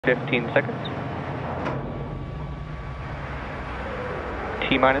15 seconds.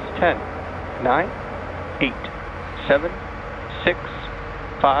 T minus 10, 9, 8, 7, 6,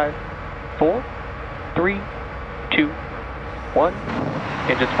 5, 4, 3, 2, 1.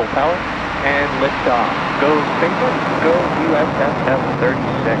 Engines full power and lift off. Go SpaceX, go USS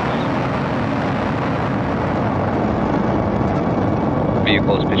F-36.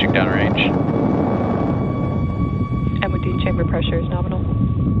 Vehicle is pitching downrange. MOD chamber pressure is nominal.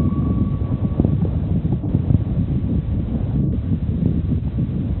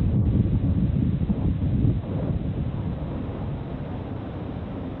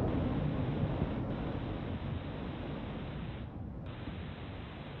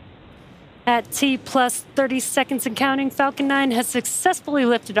 At T plus 30 seconds and counting, Falcon 9 has successfully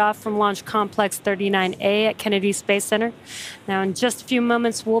lifted off from Launch Complex 39A at Kennedy Space Center. Now, in just a few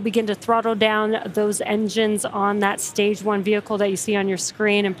moments, we'll begin to throttle down those engines on that Stage 1 vehicle that you see on your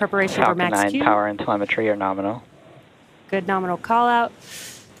screen in preparation for Max Falcon 9 Q. power and telemetry are nominal. Good nominal call out.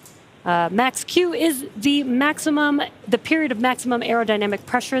 Max Q is the period of maximum aerodynamic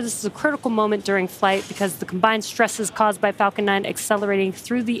pressure. This is a critical moment during flight because the combined stresses caused by Falcon 9 accelerating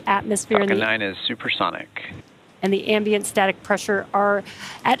through the atmosphere. Falcon 9 is supersonic. And the ambient static pressure are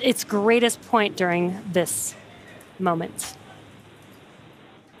at its greatest point during this moment.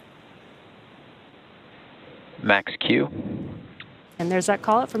 Max Q. And there's that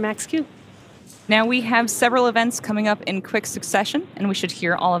call out for Max Q. Now we have several events coming up in quick succession, and we should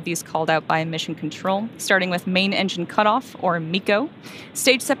hear all of these called out by Mission Control, starting with Main Engine Cutoff, or MECO,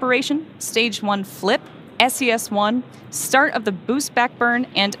 Stage Separation, Stage 1 Flip, SES-1, Start of the Boost Backburn,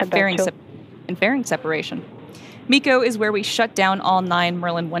 and Fairing Separation. MECO is where we shut down all 9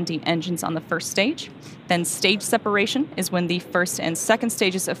 Merlin 1D engines on the first stage. Then Stage Separation is when the first and second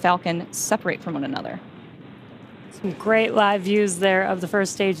stages of Falcon separate from one another. Some great live views there of the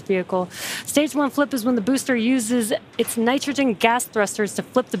first stage vehicle. Stage 1 flip is when the booster uses its nitrogen gas thrusters to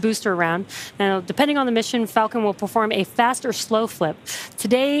flip the booster around. Now, depending on the mission, Falcon will perform a fast or slow flip.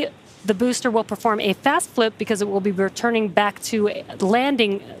 Today, the booster will perform a fast flip because it will be returning back to the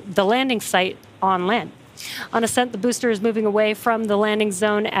landing site on land. On ascent, the booster is moving away from the landing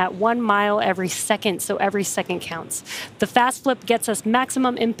zone at 1 mile every second, so every second counts. The fast flip gets us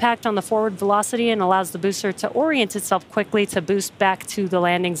maximum impact on the forward velocity and allows the booster to orient itself quickly to boost back to the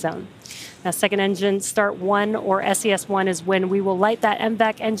landing zone. Now, second engine start 1 or SES-1 is when we will light that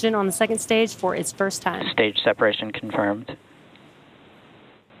MVAC engine on the second stage for its first time. Stage separation confirmed.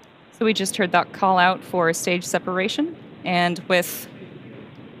 So we just heard that call out for stage separation, and with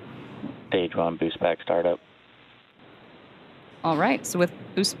Stage 1 boost back startup. all right, so with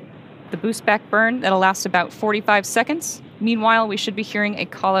the boost back burn, that'll last about 45 seconds. Meanwhile, we should be hearing a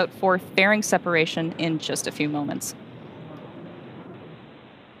call out for fairing separation in just a few moments.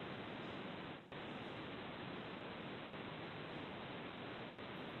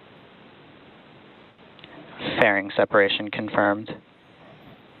 Fairing separation confirmed.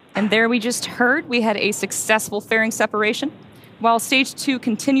 And there we just heard we had a successful fairing separation. While Stage 2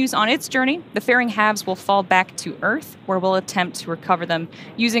 continues on its journey, the fairing halves will fall back to Earth, where we'll attempt to recover them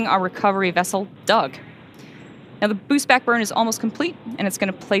using our recovery vessel, Doug. Now, the boost back burn is almost complete, and it's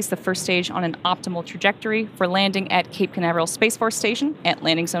going to place the first stage on an optimal trajectory for landing at Cape Canaveral Space Force Station at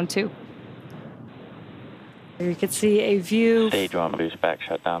Landing Zone 2. Here you can see a view. Stage 1 boost back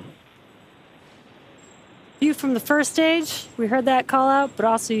shutdown. View from the first stage, we heard that call out, but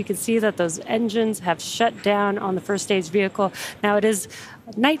also you can see that those engines have shut down on the first stage vehicle. Now it is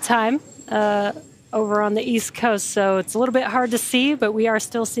nighttime over on the East Coast, so it's a little bit hard to see, but we are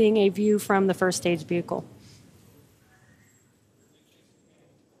still seeing a view from the first stage vehicle.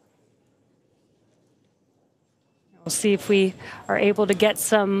 We'll see if we are able to get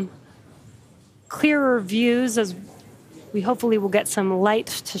some clearer views as we hopefully will get some light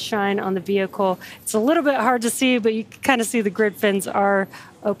to shine on the vehicle. It's a little bit hard to see, but you can kind of see the grid fins are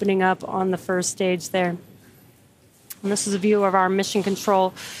opening up on the first stage there. And this is a view of our mission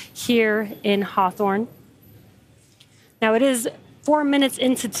control here in Hawthorne. Now it is 4 minutes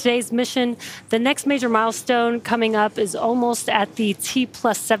into today's mission. The next major milestone coming up is almost at the T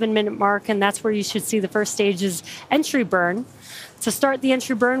plus 7 minute mark, and that's where you should see the first stage's entry burn. To start the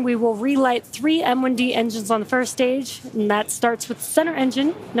entry burn, we will relight 3 M1D engines on the first stage, and that starts with the center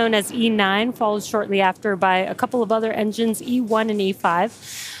engine, known as E9, followed shortly after by a couple of other engines, E1 and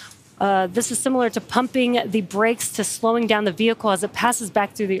E5. This is similar to pumping the brakes to slowing down the vehicle as it passes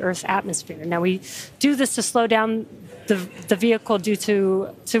back through the Earth's atmosphere. Now, we do this to slow down the vehicle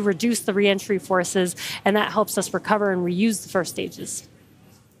to reduce the reentry forces, and that helps us recover and reuse the first stages.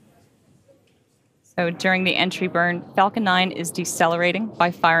 So during the entry burn, Falcon 9 is decelerating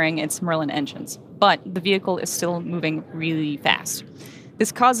by firing its Merlin engines, but the vehicle is still moving really fast.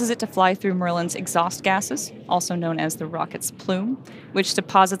 This causes it to fly through Merlin's exhaust gases, also known as the rocket's plume, which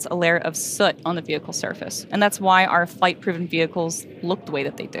deposits a layer of soot on the vehicle surface. And that's why our flight-proven vehicles look the way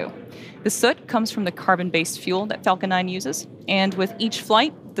that they do. The soot comes from the carbon-based fuel that Falcon 9 uses, and with each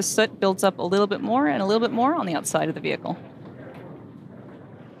flight, the soot builds up a little bit more and a little bit more on the outside of the vehicle.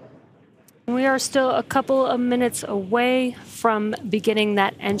 We are still a couple of minutes away from beginning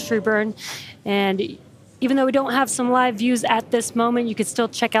that entry burn, and even though we don't have some live views at this moment, you can still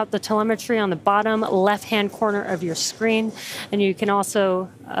check out the telemetry on the bottom left-hand corner of your screen, and you can also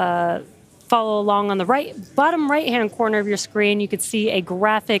follow along on the bottom right-hand corner of your screen. You could see a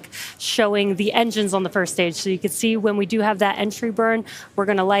graphic showing the engines on the first stage. So you can see when we do have that entry burn, we're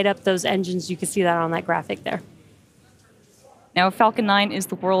going to light up those engines. You can see that on that graphic there. Now, Falcon 9 is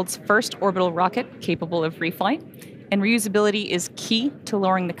the world's first orbital rocket capable of reflight, and reusability is key to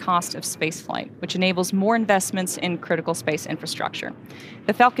lowering the cost of spaceflight, which enables more investments in critical space infrastructure.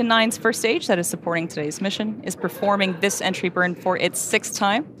 The Falcon 9's first stage that is supporting today's mission is performing this entry burn for its 6th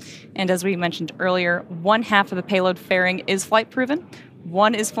time, and as we mentioned earlier, one half of the payload fairing is flight-proven,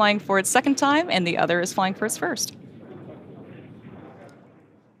 one is flying for its 2nd time, and the other is flying for its 1st.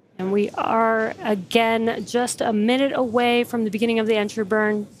 And we are, again, just a minute away from the beginning of the entry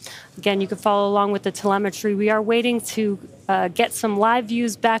burn. Again, you can follow along with the telemetry. We are waiting to get some live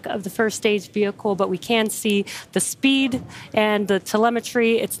views back of the first stage vehicle, but we can see the speed and the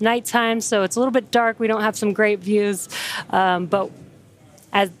telemetry. It's nighttime, so it's a little bit dark. We don't have some great views, but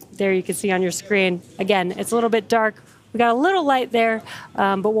as there you can see on your screen, again, it's a little bit dark. We got a little light there,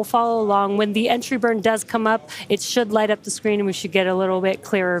 but we'll follow along. When the entry burn does come up, it should light up the screen, and we should get a little bit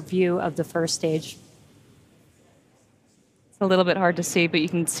clearer view of the first stage. It's a little bit hard to see, but you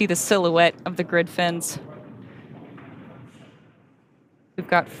can see the silhouette of the grid fins. We've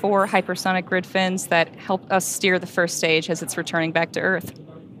got 4 hypersonic grid fins that help us steer the first stage as it's returning back to Earth.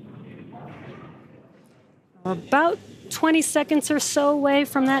 About 20 seconds or so away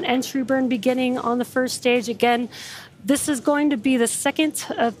from that entry burn beginning on the first stage. Again, this is going to be the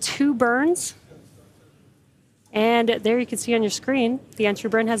 2nd of 2 burns. And there you can see on your screen, the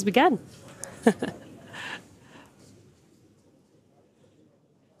entry burn has begun.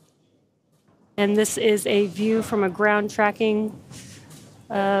 And this is a view from a ground tracking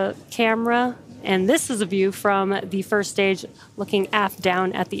camera. And this is a view from the first stage looking aft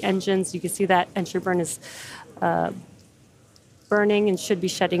down at the engines. You can see that entry burn is burning and should be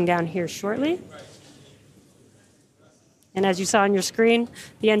shutting down here shortly. And as you saw on your screen,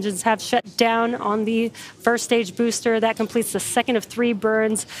 the engines have shut down on the first stage booster. That completes the 2nd of 3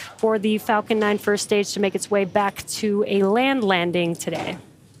 burns for the Falcon 9 first stage to make its way back to a land landing today.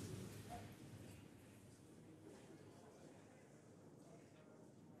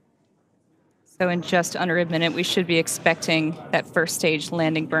 So in just under a minute, we should be expecting that first stage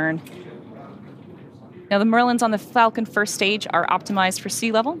landing burn. Now, the Merlins on the Falcon first stage are optimized for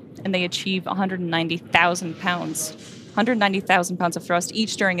sea level, and they achieve 190,000 pounds of thrust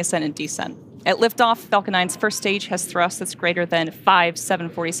each during ascent and descent. At liftoff, Falcon 9's first stage has thrust that's greater than 5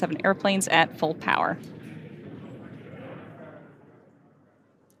 747 airplanes at full power.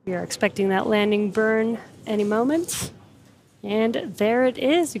 We are expecting that landing burn any moment. And there it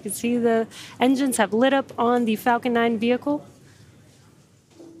is. You can see the engines have lit up on the Falcon 9 vehicle.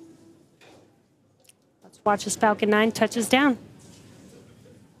 Let's watch as Falcon 9 touches down.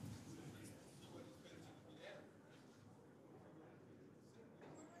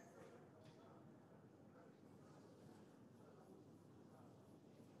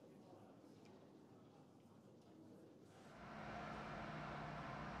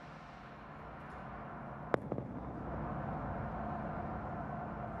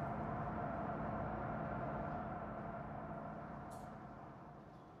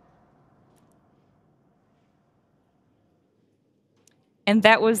 And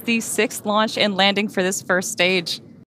that was the 6th launch and landing for this first stage.